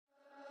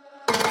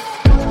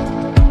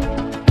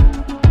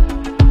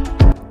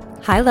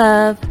Hi,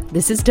 love.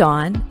 This is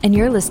Dawn, and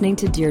you're listening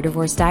to Dear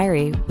Divorce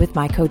Diary with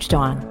my coach,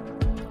 Dawn,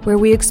 where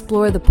we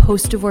explore the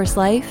post-divorce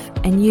life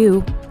and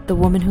you, the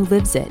woman who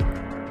lives it.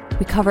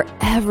 We cover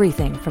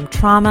everything from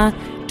trauma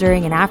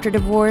during and after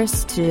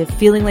divorce to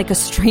feeling like a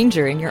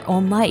stranger in your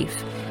own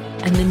life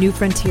and the new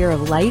frontier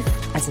of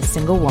life as a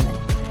single woman.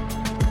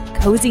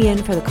 Cozy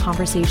in for the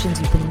conversations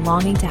you've been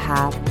longing to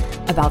have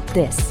about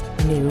this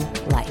new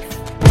life.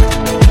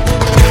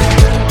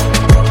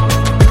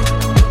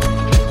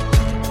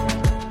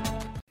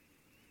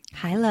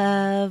 Hi,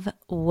 love.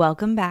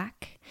 Welcome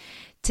back.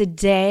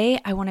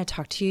 Today, I want to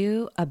talk to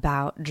you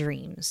about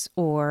dreams,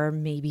 or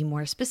maybe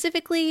more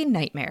specifically,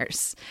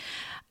 nightmares.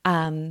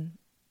 I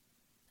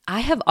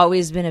have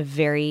always been a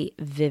very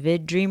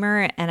vivid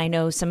dreamer, and I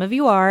know some of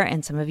you are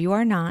and some of you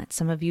are not.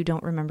 Some of you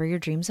don't remember your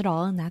dreams at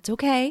all, and that's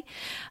okay.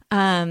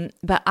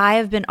 But I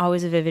have been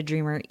always a vivid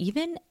dreamer,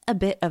 even a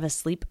bit of a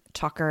sleep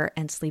talker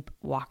and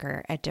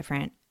sleepwalker at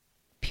different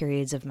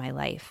periods of my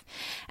life.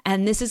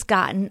 And this has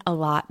gotten a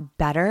lot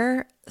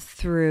better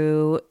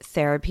through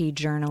therapy,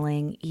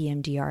 journaling,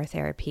 EMDR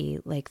therapy,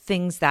 like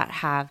things that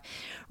have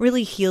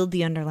really healed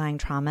the underlying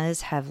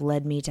traumas have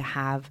led me to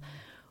have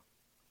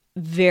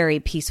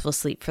very peaceful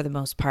sleep for the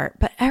most part.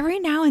 But every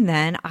now and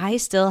then I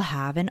still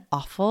have an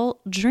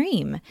awful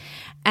dream.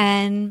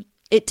 And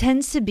it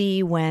tends to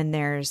be when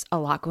there's a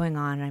lot going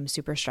on and I'm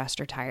super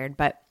stressed or tired.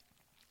 But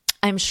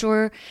I'm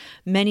sure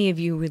many of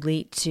you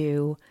relate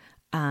to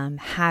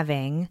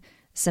having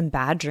some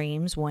bad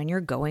dreams when you're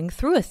going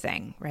through a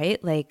thing,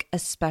 right? Like,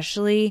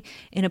 especially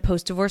in a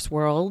post-divorce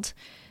world,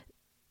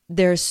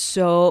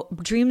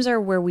 dreams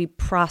are where we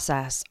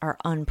process our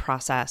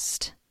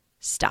unprocessed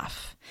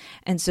stuff.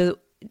 And so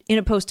in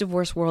a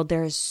post-divorce world,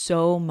 there is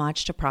so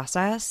much to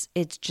process.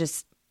 It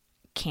just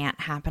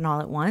can't happen all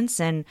at once.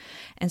 And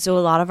so a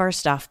lot of our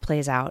stuff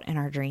plays out in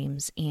our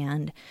dreams.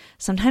 And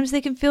sometimes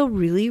they can feel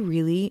really,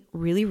 really,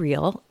 really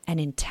real and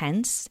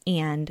intense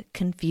and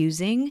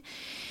confusing.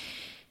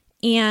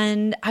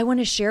 And I want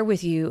to share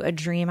with you a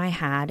dream I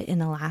had in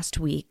the last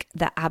week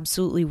that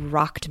absolutely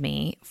rocked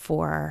me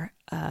for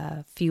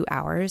a few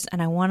hours.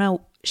 And I want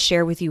to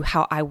share with you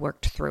how I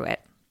worked through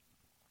it.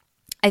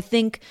 I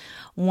think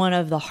one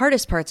of the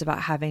hardest parts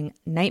about having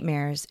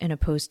nightmares in a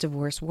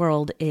post-divorce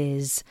world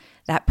is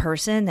that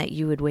person that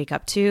you would wake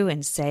up to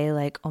and say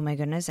like, oh my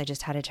goodness, I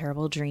just had a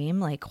terrible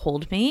dream, like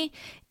hold me,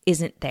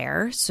 isn't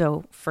there.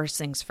 So first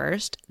things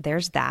first,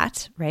 there's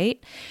that,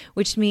 right?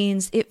 Which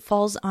means it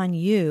falls on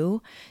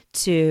you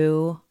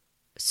to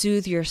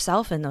soothe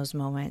yourself in those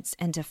moments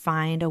and to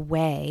find a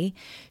way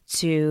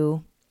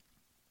to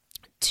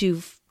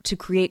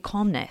create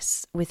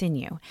calmness within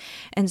you.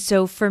 And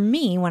so for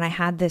me, when I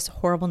had this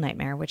horrible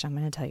nightmare, which I'm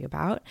going to tell you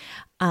about,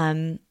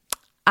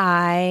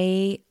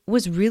 I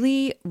was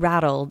really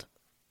rattled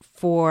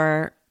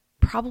for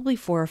probably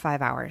 4 or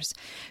 5 hours.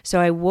 So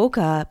I woke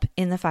up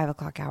in the 5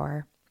 o'clock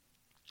hour,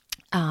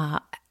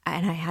 and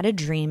I had a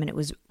dream, and it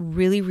was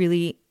really,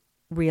 really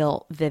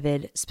real,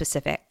 vivid,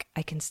 specific.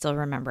 I can still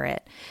remember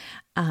it.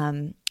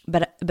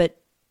 But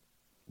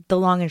the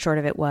long and short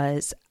of it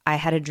was I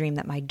had a dream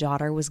that my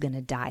daughter was going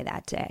to die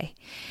that day.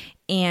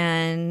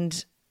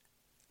 And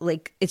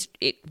like,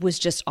 it was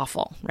just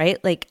awful,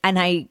 right? Like, and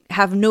I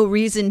have no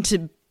reason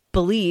to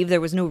believe there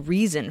was no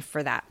reason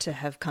for that to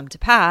have come to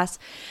pass.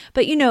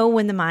 But you know,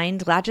 when the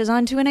mind latches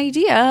onto an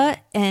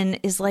idea and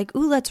is like,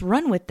 ooh, let's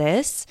run with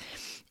this.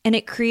 And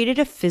it created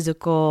a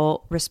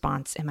physical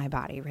response in my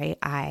body, right?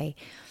 I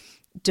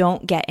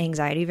don't get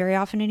anxiety very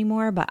often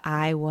anymore, but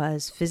I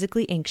was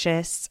physically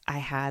anxious. I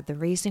had the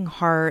racing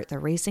heart, the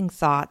racing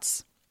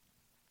thoughts.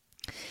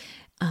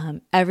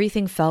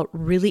 Everything felt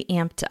really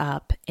amped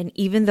up. And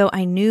even though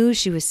I knew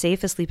she was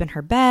safe asleep in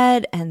her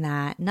bed and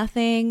that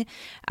nothing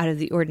out of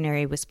the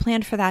ordinary was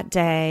planned for that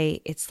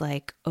day, it's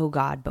like, oh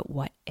God, but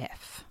what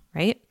if,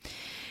 right?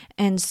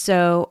 And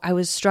so I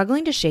was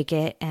struggling to shake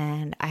it,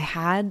 and I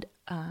had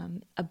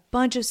a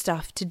bunch of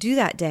stuff to do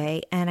that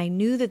day. And I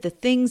knew that the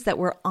things that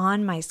were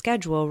on my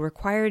schedule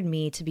required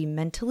me to be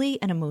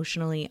mentally and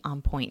emotionally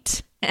on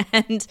point.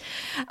 And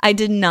I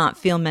did not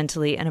feel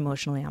mentally and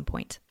emotionally on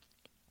point.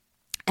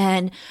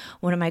 And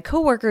one of my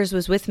coworkers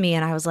was with me,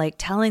 and I was like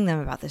telling them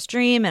about this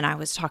dream, and I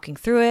was talking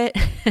through it.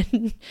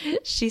 And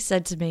she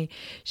said to me,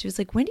 she was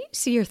like, when do you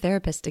see your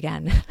therapist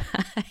again?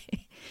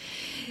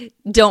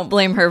 Don't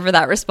blame her for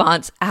that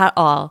response at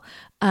all.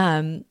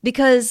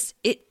 Because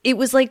it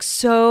was like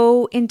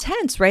so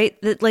intense, right?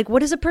 That like,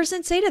 what does a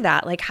person say to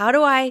that? Like,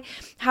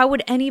 how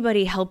would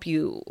anybody help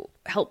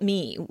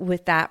me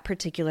with that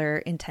particular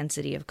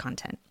intensity of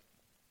content?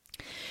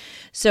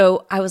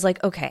 So I was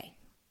like, okay,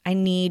 I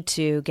need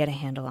to get a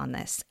handle on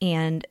this.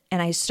 And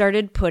I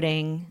started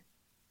putting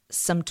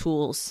some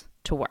tools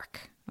to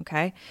work.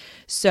 Okay.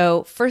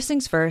 So first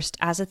things first,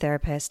 as a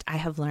therapist, I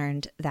have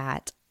learned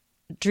that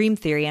dream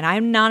theory, and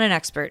I'm not an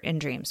expert in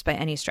dreams by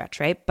any stretch,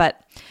 right? But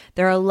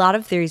there are a lot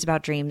of theories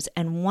about dreams.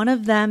 And one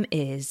of them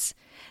is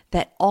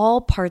that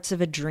all parts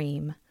of a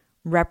dream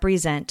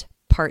represent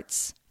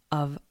parts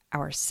of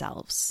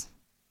ourselves.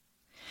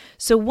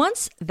 So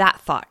once that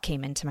thought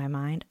came into my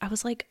mind, I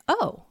was like,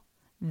 oh,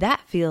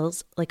 that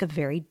feels like a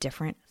very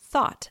different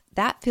thought.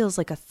 That feels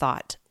like a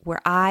thought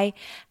where I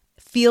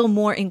feel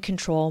more in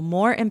control,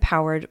 more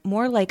empowered,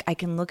 more like I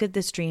can look at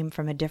this dream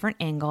from a different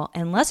angle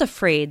and less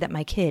afraid that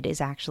my kid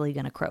is actually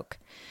going to croak.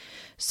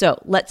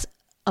 So let's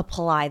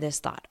apply this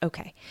thought.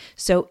 Okay,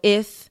 so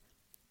if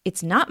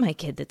it's not my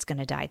kid that's going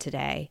to die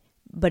today,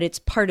 but it's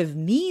part of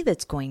me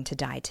that's going to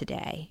die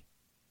today,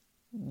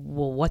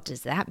 well, what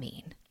does that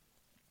mean?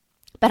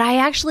 But I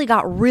actually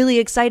got really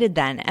excited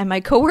then. And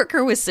my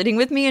coworker was sitting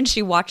with me and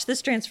she watched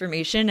this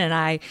transformation, and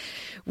I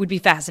would be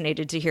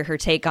fascinated to hear her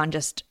take on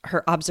just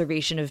her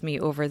observation of me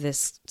over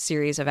this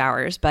series of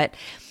hours. But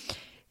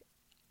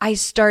I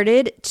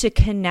started to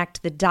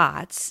connect the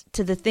dots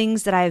to the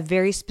things that I have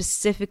very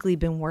specifically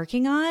been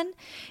working on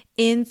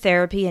in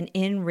therapy and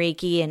in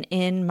Reiki and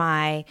in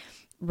my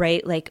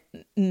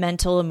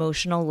mental,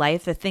 emotional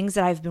life, the things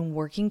that I've been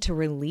working to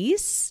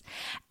release.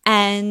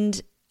 And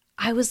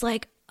I was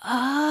like,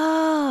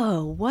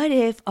 oh, what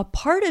if a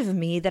part of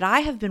me that I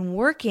have been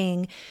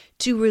working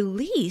to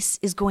release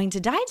is going to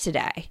die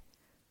today?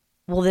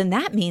 Well, then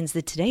that means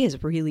that today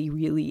is really,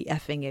 really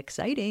effing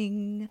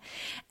exciting.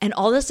 And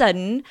all of a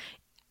sudden,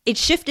 it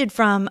shifted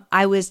from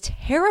I was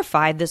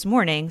terrified this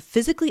morning,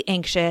 physically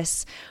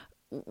anxious,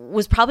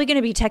 was probably going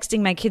to be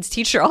texting my kid's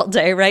teacher all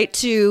day, right?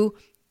 To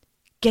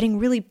getting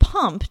really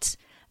pumped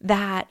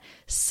that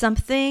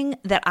something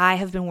that I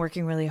have been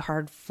working really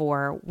hard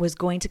for was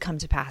going to come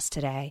to pass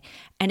today.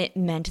 And it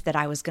meant that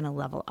I was going to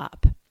level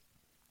up.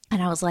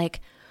 And I was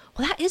like,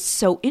 well, that is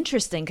so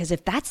interesting, because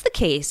if that's the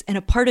case and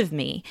a part of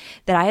me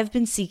that I have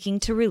been seeking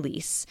to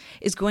release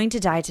is going to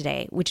die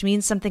today, which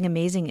means something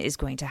amazing is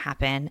going to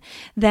happen,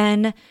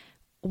 then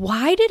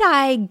why did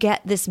I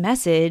get this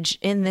message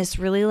in this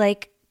really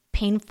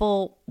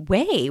painful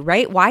way,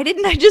 right? Why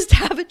didn't I just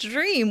have a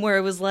dream where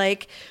it was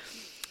like,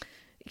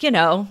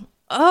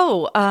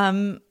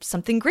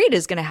 something great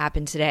is going to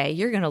happen today.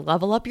 You're going to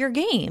level up your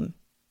game.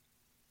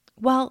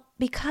 Well,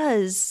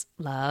 because,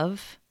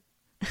 love,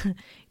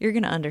 you're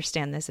going to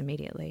understand this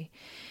immediately.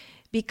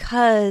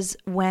 Because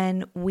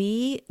when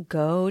we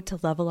go to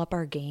level up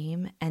our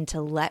game and to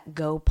let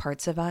go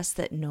parts of us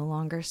that no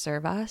longer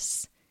serve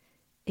us,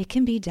 it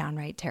can be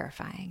downright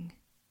terrifying.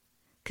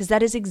 Because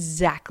that is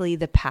exactly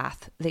the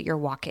path that you're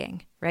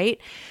walking, right?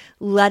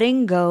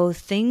 Letting go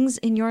things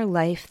in your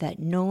life that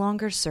no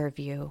longer serve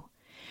you,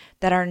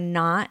 that are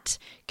not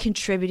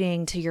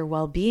contributing to your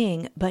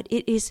well-being, but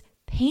it is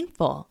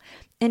painful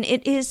and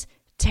it is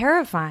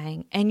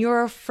terrifying, and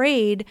you're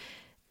afraid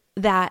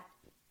that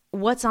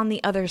what's on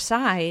the other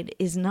side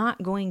is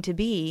not going to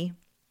be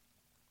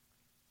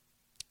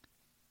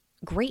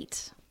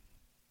great.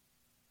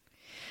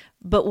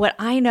 But what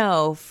I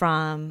know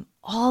from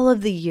all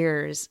of the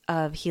years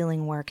of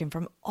healing work and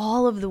from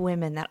all of the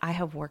women that I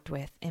have worked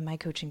with in my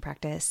coaching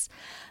practice,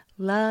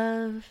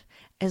 love,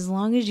 as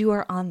long as you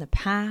are on the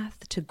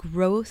path to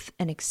growth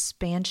and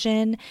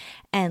expansion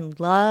and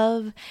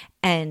love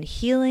and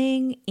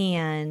healing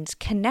and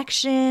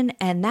connection,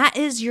 and that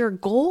is your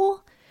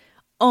goal,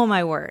 oh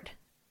my word,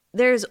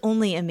 there's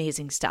only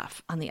amazing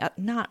stuff on the,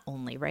 not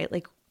only, right?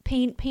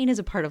 Pain is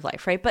a part of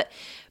life, right? But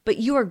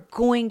you are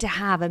going to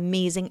have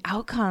amazing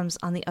outcomes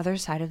on the other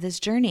side of this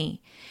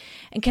journey.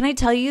 And can I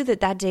tell you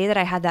that day that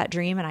I had that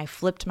dream and I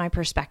flipped my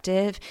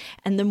perspective,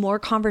 and the more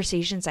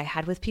conversations I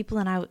had with people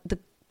and the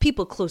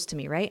people close to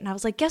me, right? And I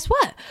was like, guess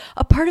what?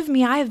 A part of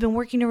me I have been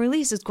working to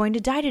release is going to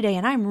die today,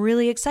 and I'm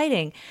really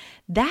exciting.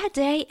 That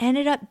day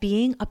ended up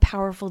being a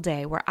powerful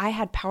day where I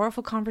had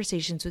powerful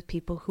conversations with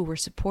people who were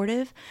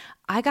supportive.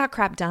 I got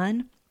crap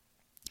done.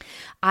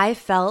 I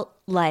felt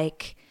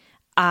like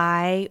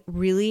I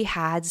really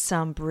had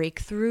some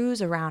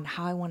breakthroughs around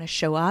how I want to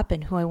show up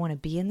and who I want to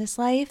be in this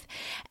life.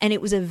 And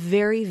it was a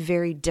very,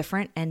 very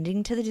different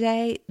ending to the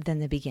day than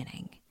the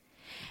beginning.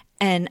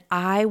 And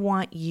I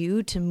want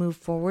you to move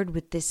forward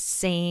with this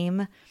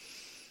same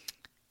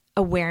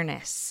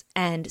awareness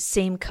and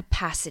same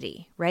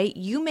capacity, right?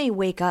 You may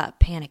wake up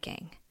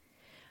panicking,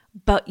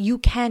 but you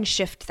can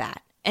shift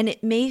that. And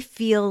it may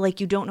feel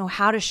like you don't know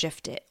how to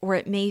shift it, or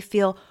it may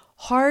feel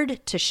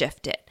hard to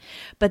shift it.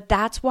 But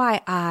that's why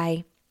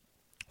I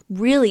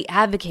really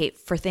advocate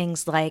for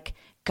things like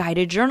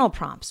guided journal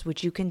prompts,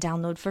 which you can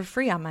download for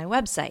free on my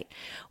website.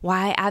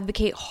 Why I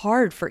advocate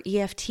hard for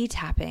EFT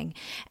tapping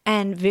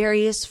and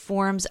various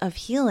forms of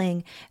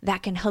healing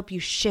that can help you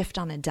shift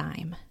on a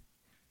dime.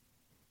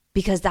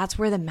 Because that's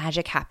where the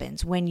magic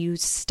happens. When you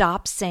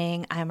stop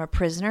saying, I'm a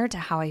prisoner to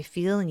how I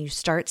feel, and you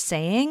start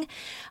saying,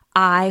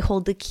 I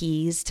hold the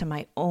keys to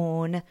my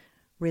own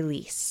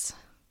release,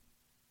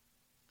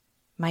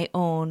 my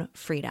own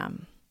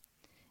freedom.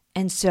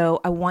 And so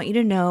I want you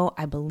to know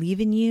I believe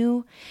in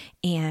you,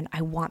 and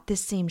I want this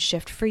same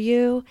shift for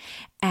you.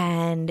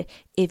 And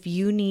if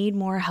you need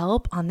more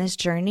help on this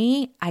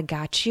journey, I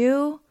got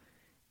you.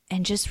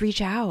 And just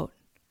reach out,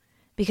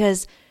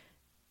 because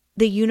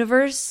the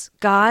universe,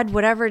 God,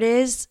 whatever it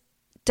is,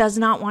 does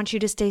not want you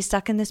to stay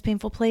stuck in this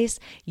painful place.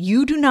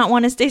 You do not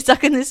want to stay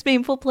stuck in this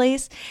painful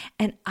place,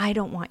 and I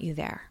don't want you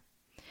there.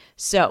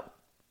 So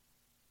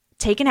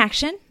take an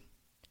action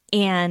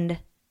and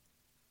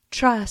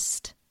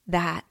trust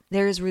that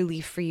there is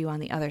relief for you on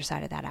the other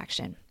side of that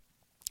action.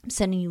 I'm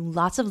sending you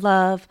lots of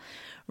love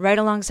right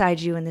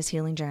alongside you in this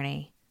healing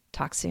journey.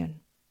 Talk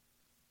soon.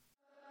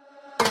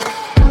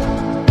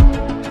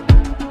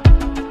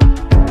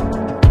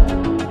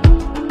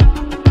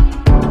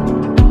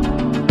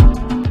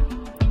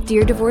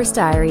 Dear Divorce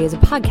Diary is a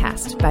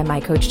podcast by my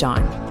coach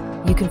Dawn.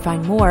 You can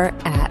find more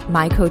at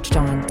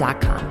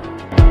mycoachdawn.com.